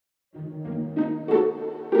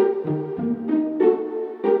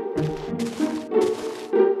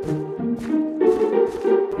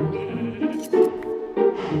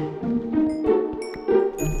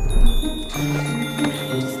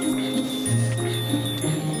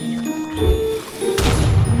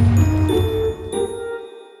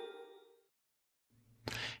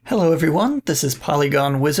Hello everyone, this is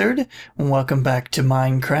Polygon Wizard, and welcome back to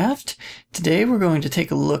Minecraft. Today we're going to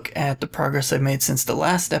take a look at the progress I've made since the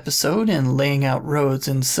last episode in laying out roads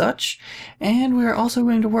and such, and we're also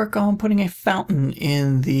going to work on putting a fountain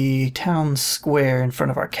in the town square in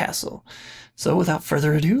front of our castle. So without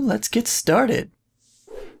further ado, let's get started.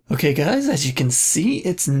 Okay guys, as you can see,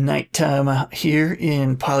 it's nighttime out here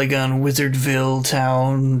in Polygon Wizardville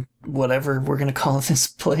town, whatever we're going to call this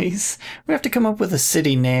place. We have to come up with a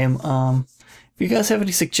city name. If you guys have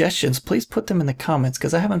any suggestions, please put them in the comments,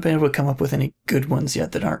 because I haven't been able to come up with any good ones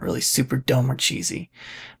yet that aren't really super dumb or cheesy.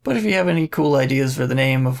 But if you have any cool ideas for the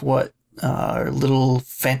name of what our little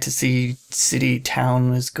fantasy city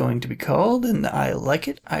town is going to be called, and I like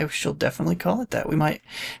it, I shall definitely call it that. We might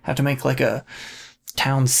have to make like a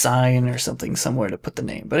town sign or something somewhere to put the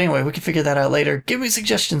name. But anyway, we can figure that out later. Give me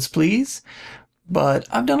suggestions, please. But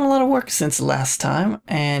I've done a lot of work since last time,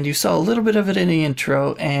 and you saw a little bit of it in the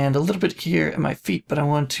intro and a little bit here at my feet, but I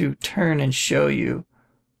want to turn and show you.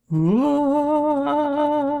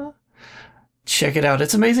 Check it out.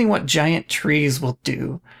 It's amazing what giant trees will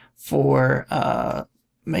do for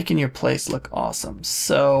making your place look awesome.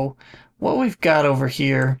 So what we've got over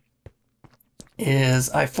here is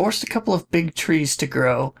I forced a couple of big trees to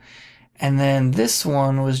grow. And then this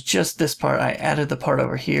one was just this part. I added the part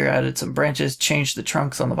over here, added some branches, changed the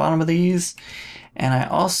trunks on the bottom of these. And I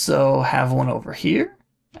also have one over here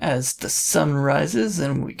as the sun rises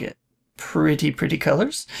and we get pretty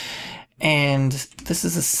colors. And this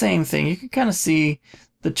is the same thing. You can kind of see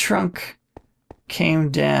the trunk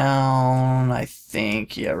came down, I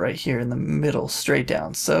think, yeah, right here in the middle, straight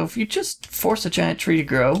down. So if you just force a giant tree to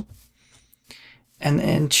grow and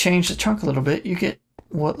then change the trunk a little bit, you get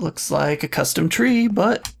what looks like a custom tree,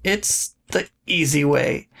 but it's the easy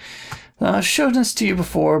way. I've shown this to you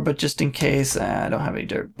before, but just in case, I don't have any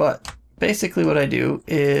dirt. But basically what I do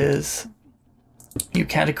is you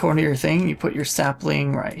catty-corner your thing, you put your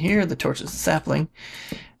sapling right here, the torch is the sapling,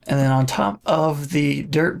 and then on top of the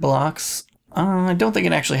dirt blocks, I don't think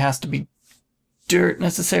it actually has to be dirt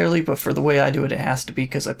necessarily, but for the way I do it, it has to be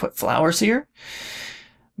because I put flowers here.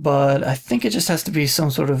 But I think it just has to be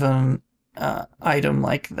some sort of an item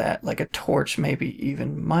like that, like a torch maybe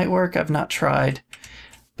even might work. I've not tried,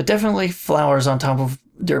 but definitely flowers on top of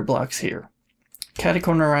dirt blocks here. Catty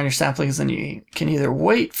corner around your saplings, and you can either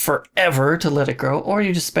wait forever to let it grow, or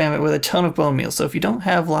you just spam it with a ton of bone meal. So if you don't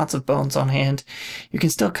have lots of bones on hand, you can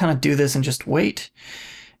still kind of do this and just wait.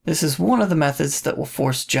 This is one of the methods that will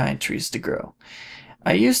force giant trees to grow.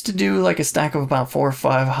 I used to do like a stack of about 4 or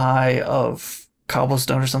 5 high of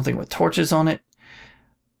cobblestone or something with torches on it,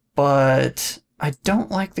 but I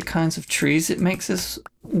don't like the kinds of trees it makes as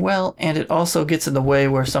well, and it also gets in the way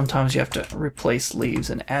where sometimes you have to replace leaves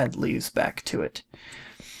and add leaves back to it.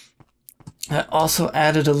 I also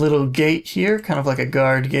added a little gate here, kind of like a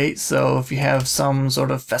guard gate, so if you have some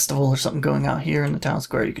sort of festival or something going out here in the town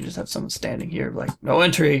square, you can just have someone standing here like, no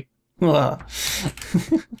entry!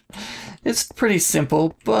 It's pretty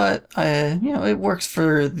simple, but you know, it works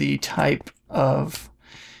for the type of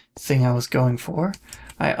thing I was going for.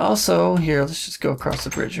 I also, here, let's just go across the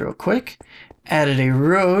bridge real quick, added a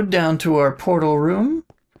road down to our portal room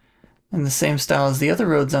in the same style as the other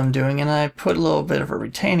roads I'm doing, and I put a little bit of a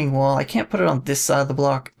retaining wall. I can't put it on this side of the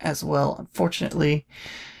block as well, unfortunately.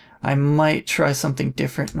 I might try something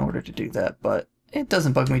different in order to do that, but it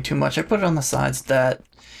doesn't bug me too much. I put it on the sides that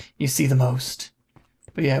you see the most.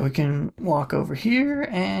 But yeah, we can walk over here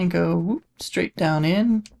and go whoop, straight down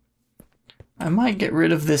in. I might get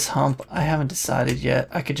rid of this hump. I haven't decided yet.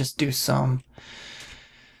 I could just do some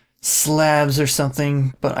slabs or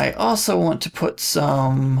something, but I also want to put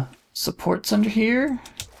some supports under here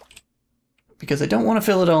because I don't want to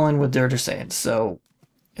fill it all in with dirt or sand. So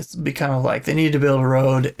it's be kind of like they needed to build a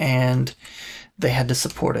road and they had to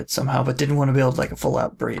support it somehow, but didn't want to build like a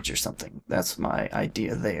full-out bridge or something. That's my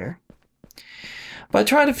idea there. But I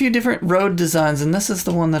tried a few different road designs, and this is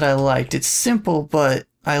the one that I liked. It's simple, but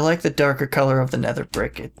I like the darker color of the nether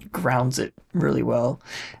brick. It grounds it really well.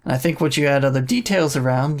 And I think once you add other details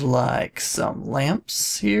around, like some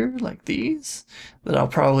lamps here, like these, that I'll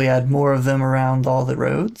probably add more of them around all the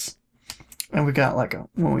roads. And we got like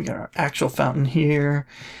we got our actual fountain here,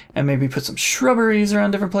 and maybe put some shrubberies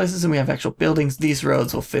around different places, and we have actual buildings. These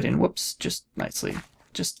roads will fit in, whoops, just nicely.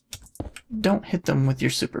 Just don't hit them with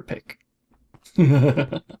your super pick.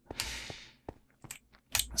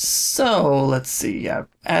 So let's see, I've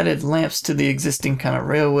added lamps to the existing kind of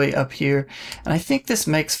railway up here, and I think this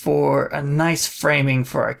makes for a nice framing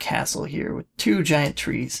for our castle here with two giant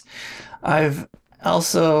trees. I've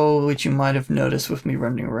also, which you might have noticed with me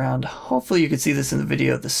running around, hopefully you could see this in the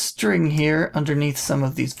video, the string here underneath some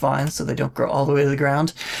of these vines so they don't grow all the way to the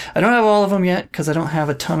ground. I don't have all of them yet because I don't have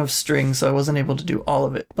a ton of string, so I wasn't able to do all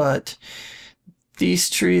of it, but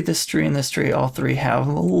this tree, and this tree, all three have.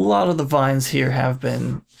 A lot of the vines here have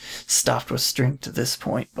been stopped with string to this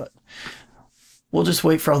point, but we'll just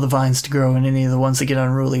wait for all the vines to grow, and any of the ones that get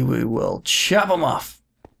unruly, we will chop them off.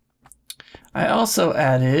 I also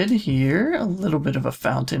added here a little bit of a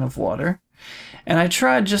fountain of water, and I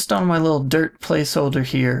tried just on my little dirt placeholder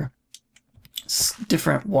here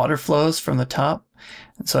different water flows from the top,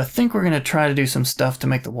 and so I think we're going to try to do some stuff to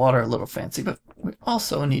make the water a little fancy, but we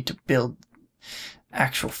also need to build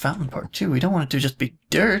actual fountain part too. We don't want it to just be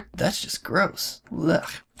dirt. That's just gross.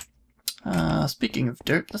 Ugh. Speaking of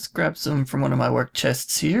dirt, let's grab some from one of my work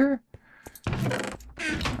chests here.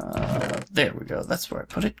 There we go. That's where I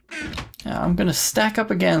put it. Now I'm going to stack up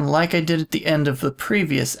again like I did at the end of the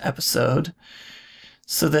previous episode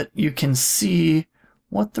so that you can see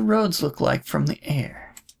what the roads look like from the air.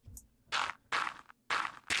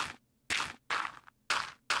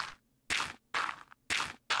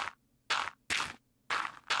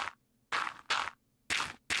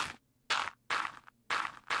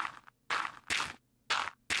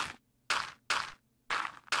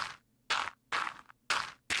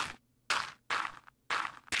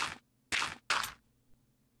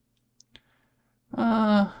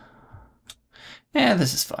 Yeah,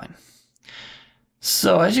 this is fine.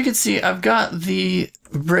 So as you can see, I've got the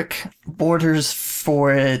brick borders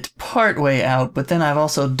for it part way out, but then I've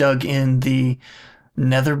also dug in the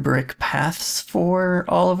nether brick paths for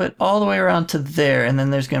all of it, all the way around to there, and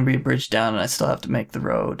then there's going to be a bridge down, and I still have to make the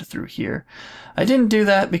road through here. I didn't do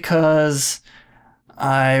that because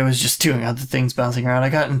I was just doing other things bouncing around. I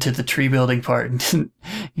got into the tree building part and didn't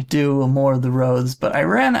do more of the roads, but I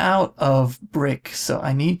ran out of brick, so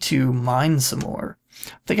I need to mine some more.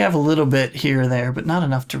 I think I have a little bit here or there, but not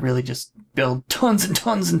enough to really just build tons and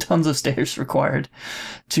tons and tons of stairs required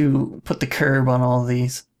to put the curb on all of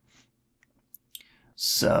these.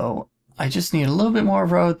 So I just need a little bit more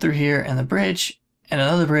road through here and the bridge, and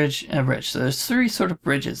another bridge, and a bridge. So there's three sort of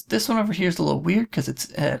bridges. This one over here is a little weird because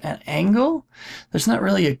it's at an angle. There's not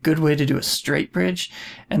really a good way to do a straight bridge.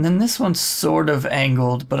 And then this one's sort of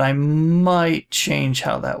angled, but I might change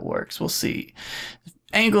how that works. We'll see.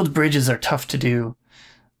 Angled bridges are tough to do.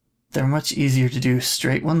 They're much easier to do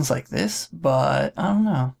straight ones like this, but I don't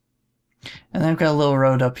know. And then I've got a little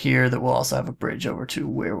road up here that will also have a bridge over to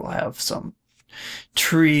where we'll have some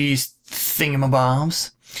trees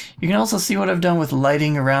thingamabobs. You can also see what I've done with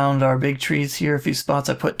lighting around our big trees here. A few spots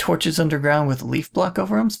I put torches underground with leaf block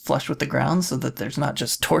over them, flush with the ground, so that there's not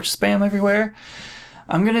just torch spam everywhere.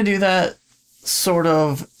 I'm going to do that sort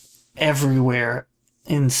of everywhere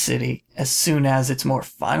in city as soon as it's more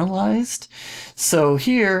finalized. So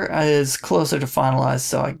here is closer to finalized,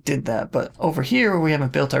 so I did that. But over here where we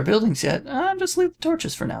haven't built our buildings yet, I'll just leave the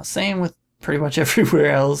torches for now. Same with pretty much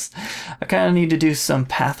everywhere else. I kind of need to do some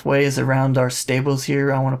pathways around our stables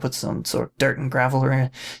here. I want to put some sort of dirt and gravel around,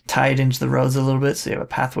 tie it into the roads a little bit so you have a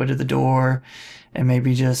pathway to the door, and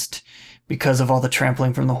maybe just because of all the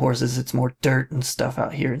trampling from the horses, it's more dirt and stuff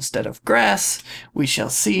out here instead of grass. We shall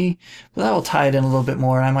see. But that will tie it in a little bit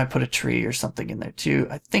more, and I might put a tree or something in there too.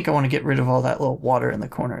 I think I want to get rid of all that little water in the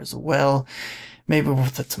corner as well. Maybe we'll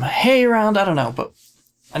put some hay around, I don't know, but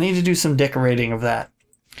I need to do some decorating of that.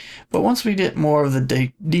 But once we get more of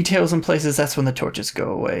the details in places, that's when the torches go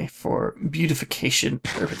away for beautification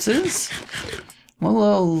purposes. I'm a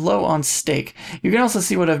little low on steak. You can also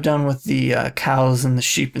see what I've done with the cows and the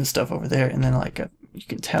sheep and stuff over there. And then you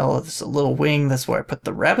can tell there's a little wing. That's where I put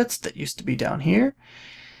the rabbits that used to be down here.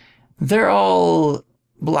 They're all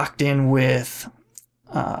blocked in with,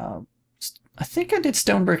 I think I did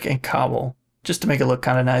stone brick and cobble, just to make it look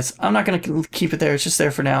kind of nice. I'm not going to keep it there. It's just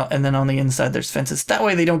there for now. And then on the inside, there's fences. That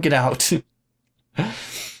way they don't get out.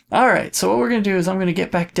 All right, so what we're going to do is I'm going to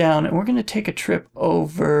get back down, and we're going to take a trip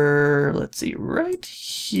over, let's see, right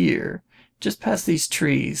here, just past these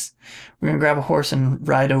trees. We're going to grab a horse and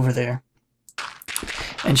ride over there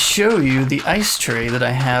and show you the ice tray that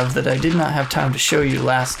I have that I did not have time to show you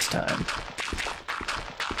last time.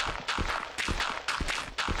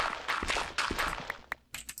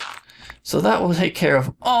 So that will take care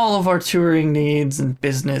of all of our touring needs and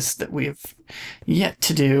business that we have yet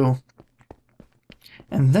to do.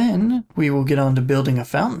 And then we will get on to building a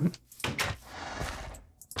fountain.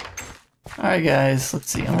 Alright guys, let's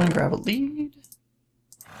see. I'm gonna grab a lead.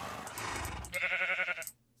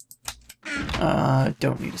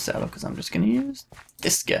 Don't need a saddle because I'm just gonna use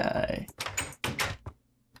this guy.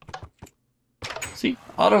 See?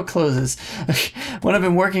 Auto closes. When I've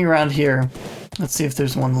been working around here, let's see if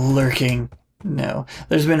there's one lurking. No.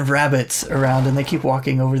 There's been rabbits around and they keep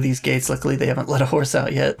walking over these gates. Luckily they haven't let a horse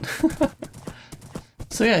out yet.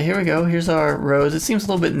 So yeah, here we go. Here's our road. It seems a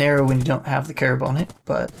little bit narrow when you don't have the curb on it,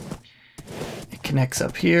 but it connects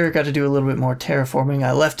up here. Got to do a little bit more terraforming.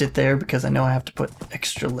 I left it there because I know I have to put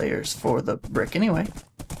extra layers for the brick anyway.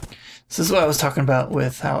 This is what I was talking about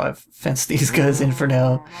with how I've fenced these guys in for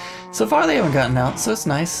now. So far they haven't gotten out, so it's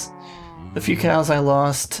nice. The few cows I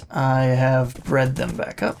lost, I have bred them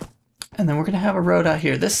back up. And then we're going to have a road out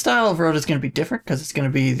here. This style of road is going to be different because it's going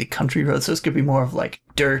to be the country road, so it's going to be more of like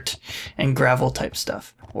dirt and gravel type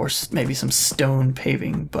stuff. Or maybe some stone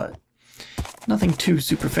paving, but nothing too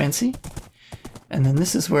super fancy. And then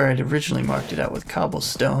this is where I'd originally marked it out with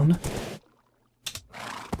cobblestone.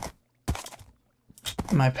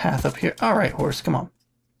 My path up here. Alright, horse, come on.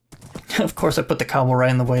 Of course, I put the cobble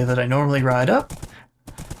right in the way that I normally ride up,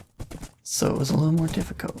 so it was a little more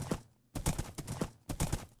difficult.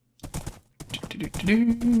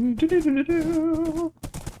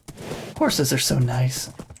 Horses are so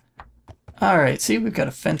nice. Alright, see, we've got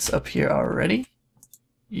a fence up here already.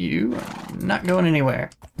 You are not going anywhere.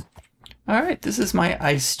 Alright, this is my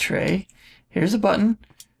ice tray. Here's a button,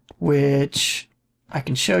 which I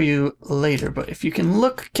can show you later, but if you can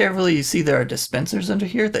look carefully, you see there are dispensers under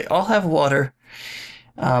here. They all have water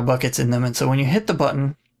buckets in them, and so when you hit the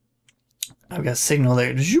button, I've got a signal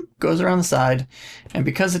there, goes around the side, and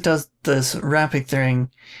because it does this wrapping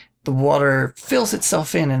thing, the water fills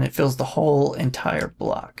itself in and it fills the whole entire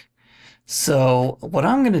block. So what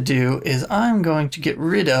I'm going to do is I'm going to get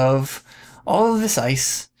rid of all of this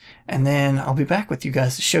ice, and then I'll be back with you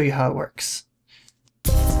guys to show you how it works.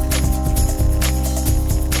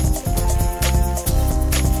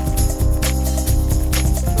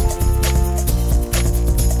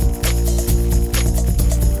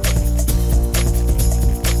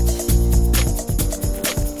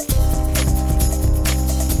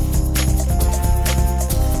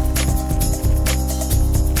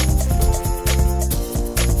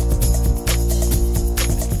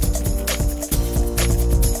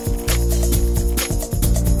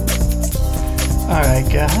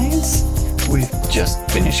 Alright guys, we've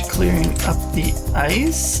just finished clearing up the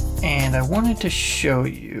ice, and I wanted to show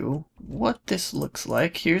you what this looks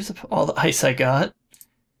like. Here's all the ice I got.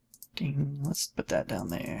 Ding, let's put that down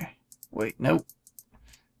there. Wait, nope.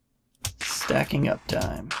 Stacking up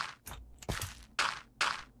time.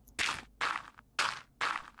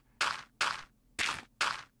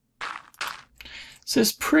 So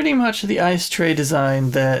it's pretty much the ice tray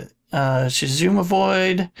design that Shizuma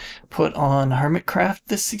Void put on Hermitcraft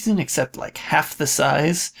this season, except like half the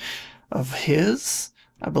size of his.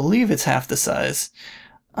 I believe it's half the size.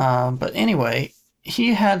 But anyway,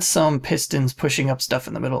 he had some pistons pushing up stuff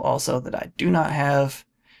in the middle also that I do not have.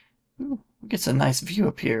 Ooh, gets a nice view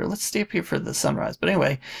up here. Let's stay up here for the sunrise. But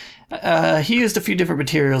anyway, he used a few different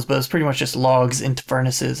materials, but it's pretty much just logs into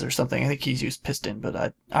furnaces or something. I think he's used piston,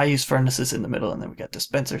 but I use furnaces in the middle, and then we got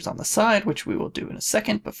dispensers on the side, which we will do in a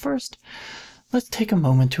second. But first, let's take a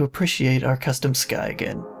moment to appreciate our custom sky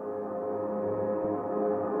again.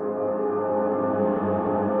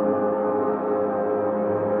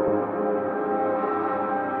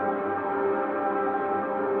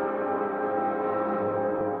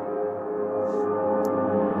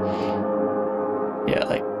 Yeah,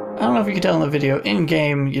 like, I don't know if you can tell in the video,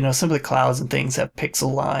 in-game, you know, some of the clouds and things have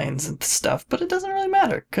pixel lines and stuff, but it doesn't really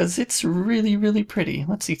matter, because it's really, really pretty.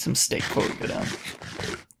 Let's eat some steak before we go down.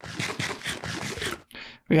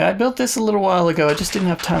 Yeah, I built this a little while ago. I just didn't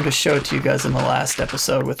have time to show it to you guys in the last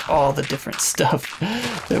episode with all the different stuff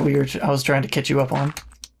that I was trying to catch you up on.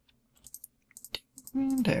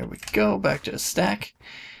 And there we go, back to the stack.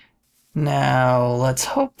 Now, let's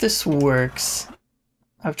hope this works.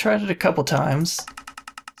 I've tried it a couple times.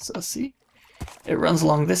 So see, it runs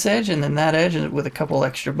along this edge and then that edge with a couple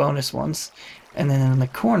extra bonus ones. And then in the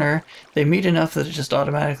corner, they meet enough that it just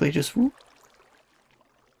automatically just whoop.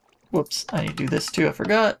 Whoops, I need to do this too, I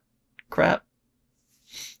forgot. Crap.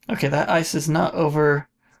 Okay, that ice is not over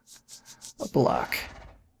a block.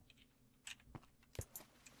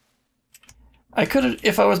 I could have,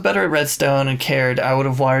 if I was better at redstone and cared, I would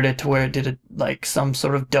have wired it to where it did like some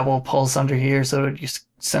sort of double pulse under here, so it would just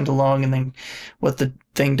send along, and then what the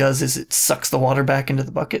thing does is it sucks the water back into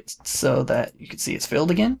the bucket so that you can see it's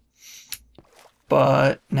filled again.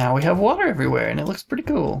 But now we have water everywhere, and it looks pretty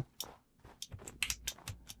cool.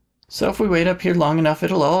 So if we wait up here long enough,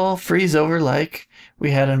 it'll all freeze over like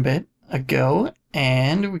we had a bit ago,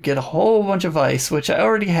 and we get a whole bunch of ice, which I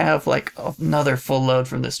already have like another full load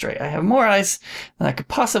from this tray. I have more ice than I could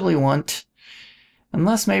possibly want,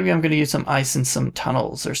 unless maybe I'm going to use some ice in some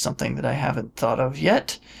tunnels or something that I haven't thought of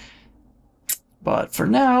yet. But for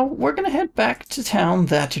now, we're going to head back to town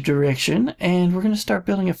that direction, and we're going to start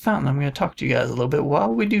building a fountain. I'm going to talk to you guys a little bit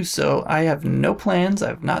while we do so. I have no plans. I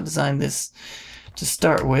have not designed this to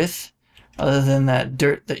start with, other than that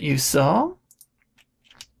dirt that you saw.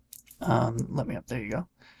 Let me up. There you go.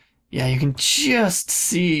 Yeah, you can just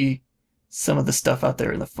see some of the stuff out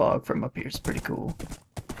there in the fog from up here. It's pretty cool.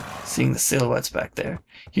 Seeing the silhouettes back there.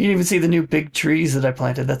 You can even see the new big trees that I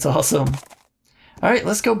planted. That's awesome. Alright,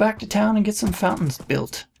 let's go back to town and get some fountains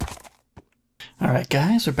built. Alright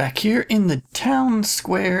guys, we're back here in the town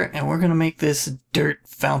square, and we're going to make this dirt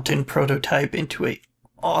fountain prototype into a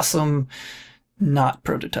awesome not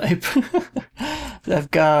prototype. I've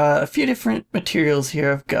got a few different materials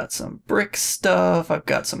here. I've got some brick stuff, I've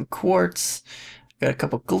got some quartz, I've got a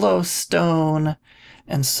couple glowstone,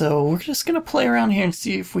 and so we're just going to play around here and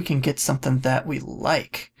see if we can get something that we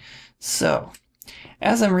like. So,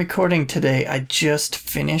 as I'm recording today, I just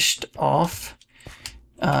finished off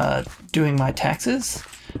doing my taxes.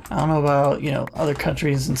 I don't know about, other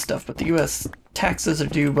countries and stuff, but the US taxes are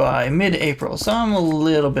due by mid-April, so I'm a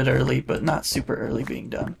little bit early, but not super early being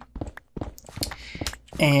done.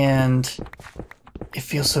 And it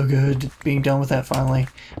feels so good being done with that finally.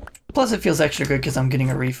 Plus it feels extra good because I'm getting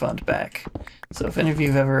a refund back. So if any of you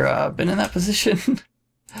have ever been in that position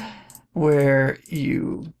where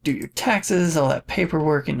you do your taxes, all that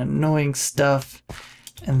paperwork and annoying stuff,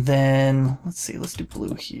 and then, let's do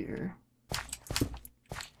blue here.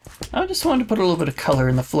 I just wanted to put a little bit of color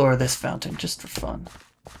in the floor of this fountain, just for fun.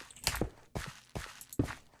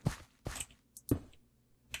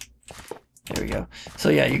 There we go. So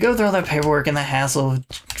yeah, you go through all that paperwork and the hassle of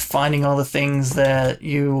finding all the things that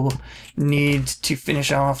you need to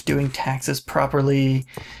finish off doing taxes properly,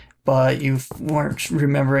 but you weren't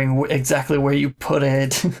remembering exactly where you put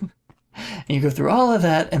it. And you go through all of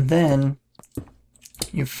that, and then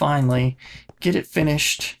you finally get it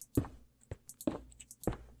finished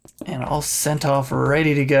and all sent off,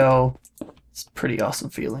 ready to go. It's a pretty awesome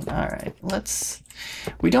feeling. Alright,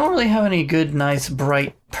 we don't really have any good, nice,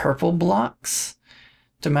 bright purple blocks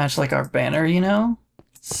to match like our banner,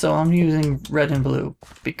 So I'm using red and blue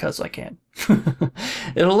because I can.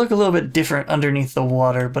 It'll look a little bit different underneath the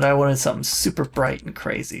water, but I wanted something super bright and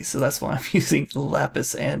crazy, so that's why I'm using the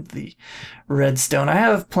lapis and the redstone. I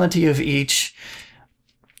have plenty of each.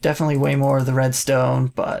 Definitely way more of the redstone,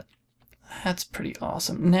 but that's pretty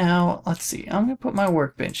awesome. Now, let's see. I'm going to put my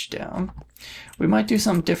workbench down. We might do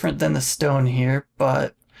something different than the stone here,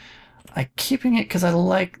 but I'm keeping it because I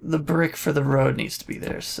like the brick for the road needs to be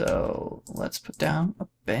there. So let's put down a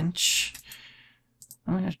bench.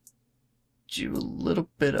 I'm going to do a little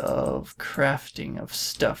bit of crafting of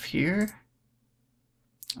stuff here.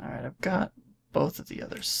 Alright, I've got both of the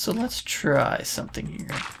others. So let's try something here.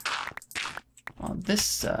 On this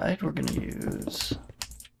side, we're going to use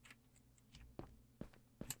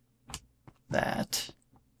that.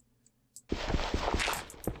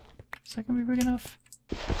 Is that going to be big enough?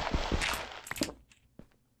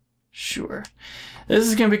 Sure. This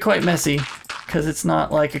is going to be quite messy, because it's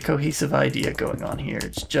not like a cohesive idea going on here.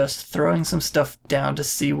 It's just throwing some stuff down to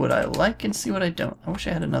see what I like and see what I don't. I wish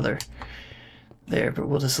I had another there, but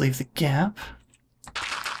we'll just leave the gap.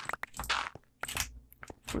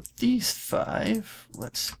 For these 5,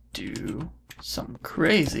 let's do something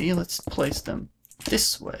crazy. Let's place them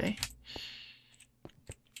this way.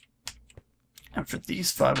 And for these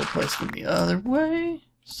 5, we'll place them the other way,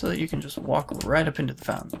 so that you can just walk right up into the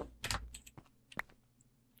fountain.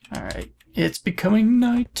 Alright, it's becoming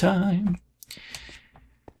nighttime.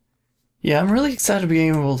 Yeah, I'm really excited to be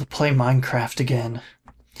able to play Minecraft again,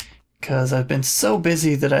 because I've been so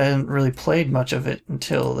busy that I hadn't really played much of it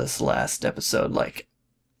until this last episode. Like,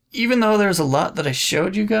 even though there's a lot that I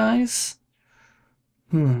showed you guys,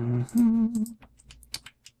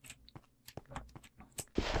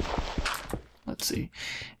 let's see.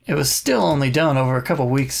 It was still only done over a couple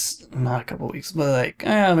weeks, not a couple weeks, but like,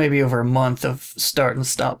 maybe over a month of start and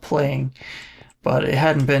stop playing. But it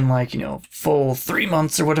hadn't been like, full 3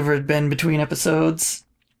 months or whatever it had been between episodes.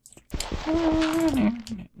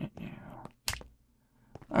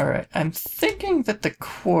 Alright, I'm thinking that the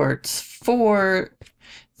quartz for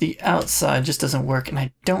the outside just doesn't work, and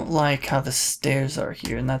I don't like how the stairs are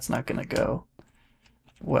here, and that's not going to go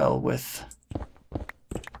well with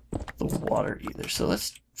the water either. So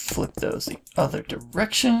let's flip those the other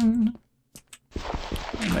direction.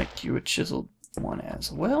 I'll make you a chiseled one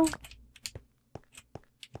as well.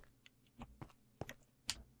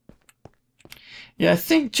 Yeah, I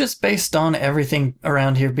think just based on everything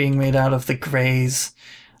around here being made out of the grays,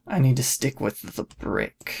 I need to stick with the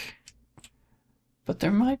brick. But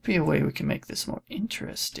there might be a way we can make this more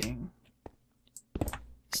interesting.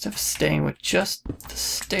 Instead of staying with just the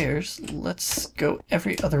stairs, let's go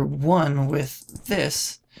every other one with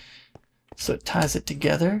this, so it ties it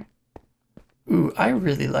together. Ooh, I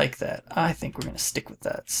really like that. I think we're going to stick with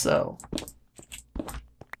that, so...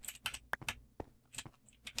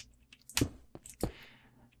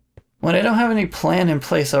 When I don't have any plan in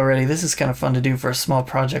place already, this is kind of fun to do for a small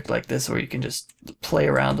project like this where you can just play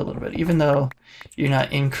around a little bit. Even though you're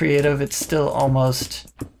not in creative, it's still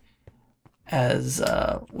almost as,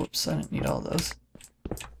 whoops, I didn't need all those.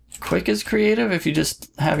 Quick as creative if you just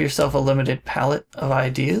have yourself a limited palette of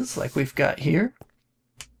ideas like we've got here.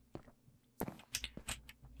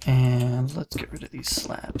 And let's get rid of these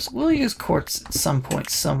slabs. We'll use quartz at some point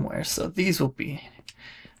somewhere, so these will be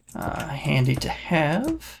handy to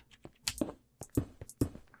have.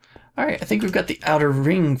 Alright, I think we've got the outer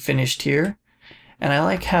ring finished here. And I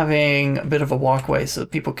like having a bit of a walkway so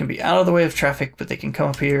that people can be out of the way of traffic, but they can come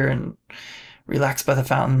up here and relax by the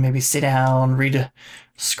fountain, maybe sit down, read a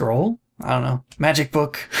scroll, I don't know, magic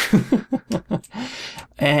book,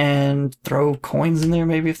 and throw coins in there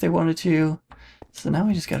maybe if they wanted to. So now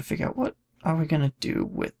we just got to figure out what are we going to do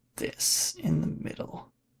with this in the middle.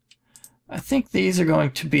 I think these are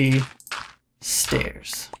going to be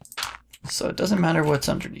stairs. So it doesn't matter what's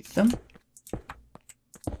underneath them.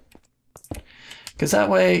 Because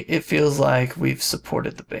that way it feels like we've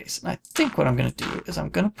supported the base. And I think what I'm going to do is I'm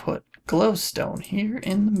going to put glowstone here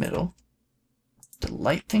in the middle to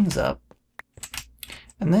light things up.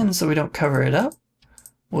 And then so we don't cover it up,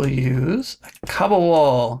 we'll use a cobble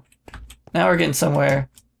wall. Now we're getting somewhere.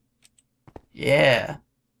 Yeah.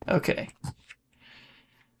 Okay.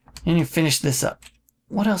 And you finish this up.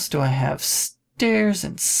 What else do I have? Stairs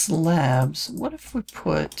and slabs. What if we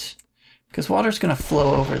put... Because water's going to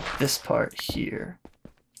flow over this part here.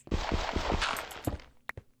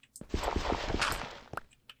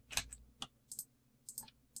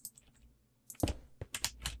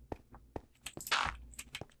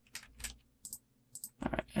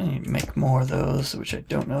 Alright, I need to make more of those, which I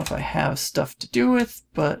don't know if I have stuff to do with,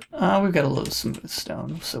 but we've got a little smooth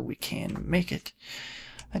stone, so we can make it.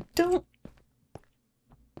 I don't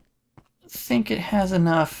think it has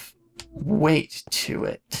enough weight to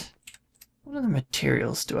it. What other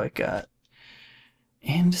materials do I got?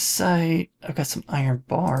 Andesite. I've got some iron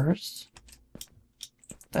bars.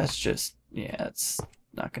 That's just, yeah, it's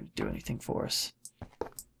not going to do anything for us.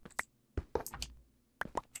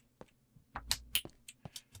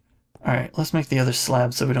 Alright, let's make the other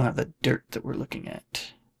slab so we don't have the dirt that we're looking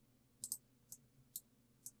at.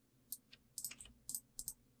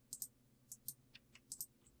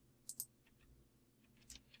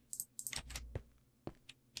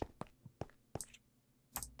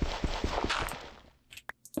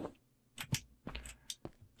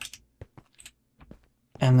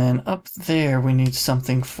 And then up there, we need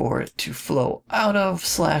something for it to flow out of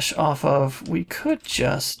 / off of. We could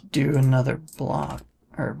just do another block,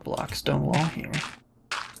 or block stone wall here.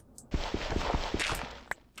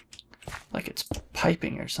 Like it's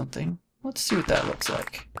piping or something. Let's see what that looks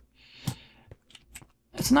like.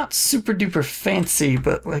 It's not super duper fancy,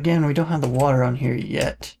 but again, we don't have the water on here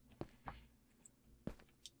yet.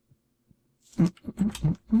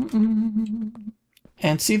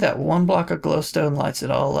 And see that one block of glowstone lights it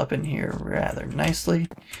all up in here rather nicely.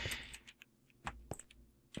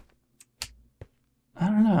 I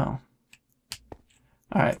don't know.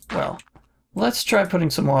 Alright, well, let's try putting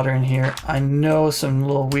some water in here. I know some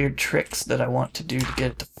little weird tricks that I want to do to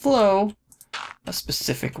get it to flow a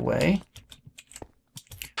specific way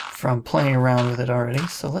from playing around with it already.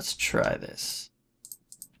 So let's try this.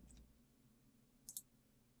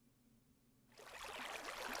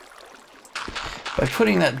 By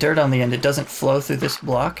putting that dirt on the end, it doesn't flow through this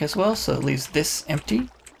block as well, so it leaves this empty.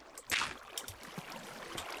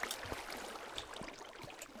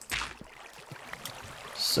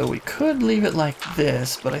 So we could leave it like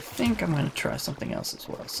this, but I think I'm going to try something else as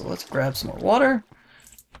well. So let's grab some more water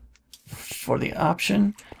for the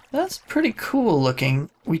option. That's pretty cool looking.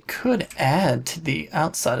 We could add to the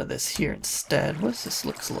outside of this here instead. What does this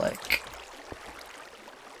look like?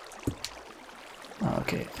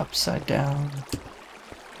 Okay, upside down.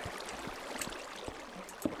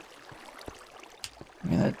 I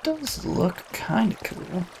mean, that does look kind of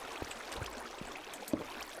cool.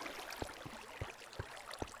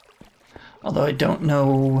 Although I don't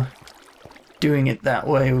know doing it that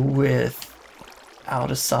way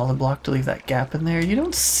without a solid block to leave that gap in there. You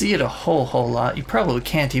don't see it a whole lot. You probably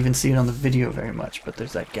can't even see it on the video very much, but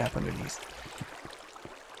there's that gap underneath.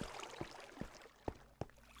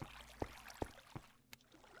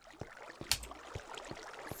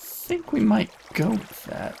 I think we might go with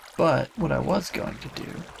that, but what I was going to do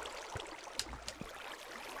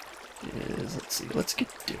is, let's see, let's get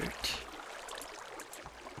dirt.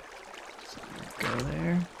 So go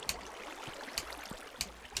there.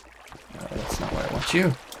 No, that's not where I want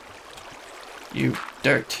you. You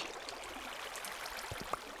dirt.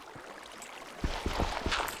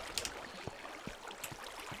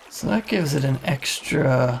 So that gives it an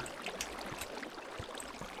extra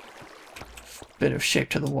bit of shape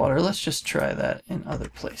to the water. Let's just try that in other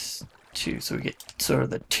place too, so we get sort of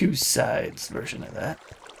the two sides version of that.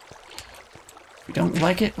 If we don't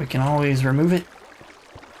like it, we can always remove it,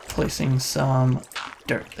 placing some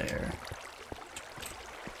dirt there.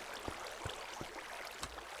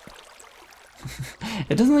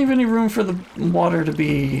 It doesn't leave any room for the water to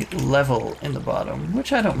be level in the bottom,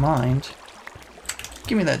 which I don't mind.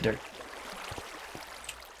 Give me that dirt.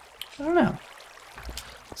 I don't know.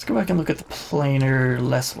 Let's go back and look at the plainer,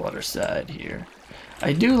 less water side here.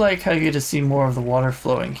 I do like how you get to see more of the water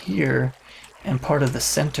flowing here, and part of the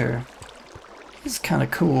center is kind of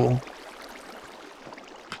cool.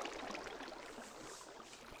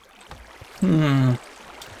 I'm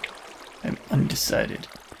undecided.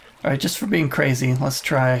 Alright, just for being crazy, let's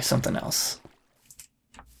try something else.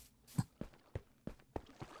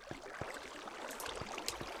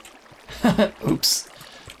 Oops.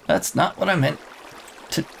 That's not what I meant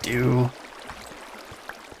to do.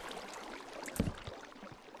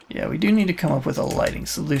 Yeah, we do need to come up with a lighting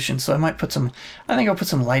solution, so I might put some... I think I'll put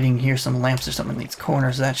some lighting here, some lamps or something in these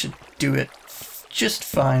corners. That should do it just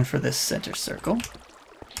fine for this center circle.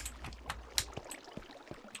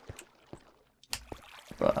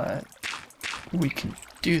 But we can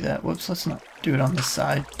do that. Whoops, let's not do it on this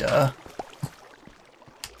side. Duh.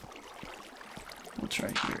 We'll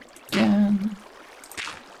try here again.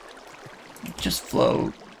 Just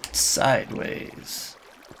flow sideways.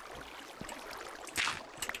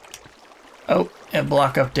 Oh, and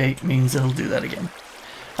block update means it'll do that again.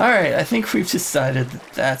 Alright, I think we've decided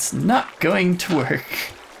that that's not going to work.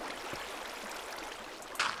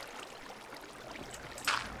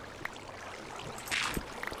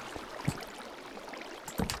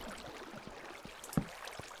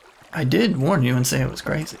 I did warn you and say it was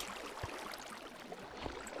crazy.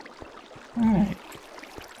 Alright.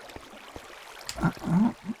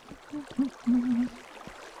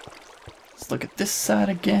 Let's look at this side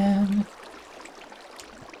again.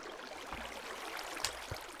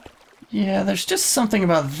 Yeah, there's just something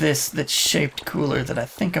about this that's shaped cooler that I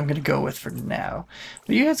think I'm going to go with for now.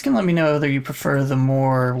 But you guys can let me know whether you prefer the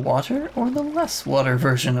more water or the less water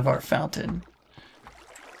version of our fountain.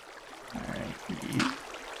 Alright, you.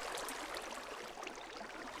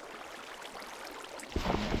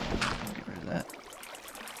 Get rid of that.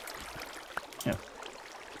 Yep.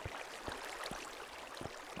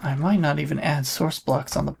 I might not even add source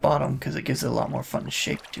blocks on the bottom because it gives it a lot more fun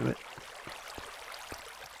shape to it.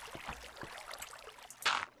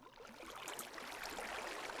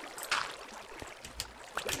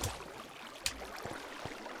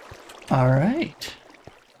 All right.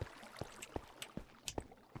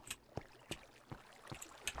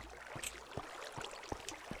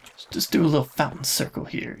 Let's just do a little fountain circle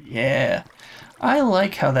here. Yeah. I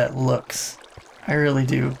like how that looks. I really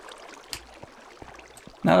do.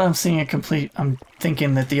 Now that I'm seeing it complete, I'm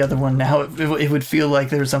thinking that the other one now, it would feel like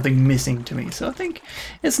there was something missing to me. So I think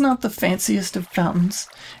it's not the fanciest of fountains.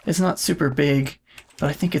 It's not super big, but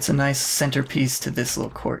I think it's a nice centerpiece to this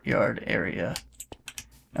little courtyard area.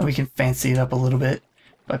 And we can fancy it up a little bit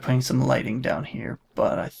by putting some lighting down here,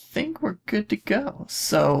 but I think we're good to go.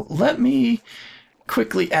 So let me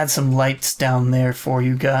quickly add some lights down there for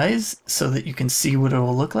you guys so that you can see what it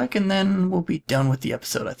will look like, and then we'll be done with the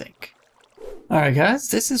episode, I think. Alright guys,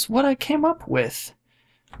 this is what I came up with.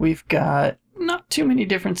 We've got not too many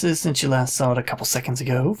differences since you last saw it a couple seconds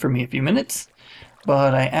ago, for me a few minutes,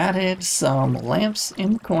 but I added some lamps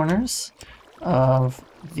in the corners of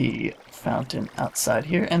the fountain outside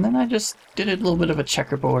here, and then I just did a little bit of a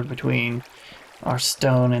checkerboard between our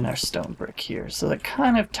stone and our stone brick here, so that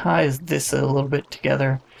kind of ties this a little bit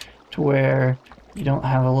together to where you don't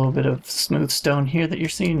have a little bit of smooth stone here that you're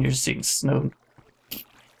seeing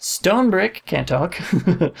stone brick, can't talk,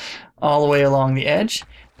 all the way along the edge,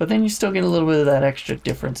 but then you still get a little bit of that extra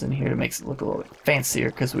difference in here that makes it look a little bit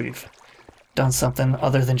fancier because we've done something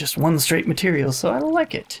other than just one straight material, so I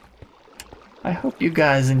like it. I hope you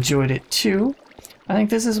guys enjoyed it too. I think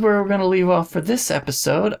this is where we're going to leave off for this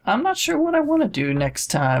episode. I'm not sure what I want to do next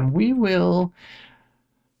time. We will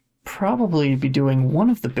probably be doing one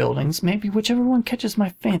of the buildings. Maybe whichever one catches my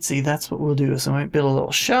fancy, that's what we'll do. So I might build a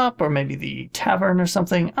little shop or maybe the tavern or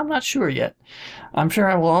something. I'm not sure yet. I'm sure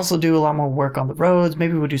I will also do a lot more work on the roads.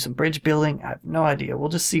 Maybe we'll do some bridge building. I have no idea. We'll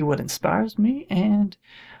just see what inspires me, and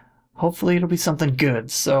hopefully it'll be something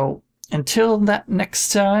good. So until that next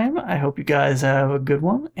time, I hope you guys have a good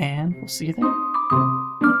one, and we'll see you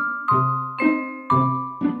then.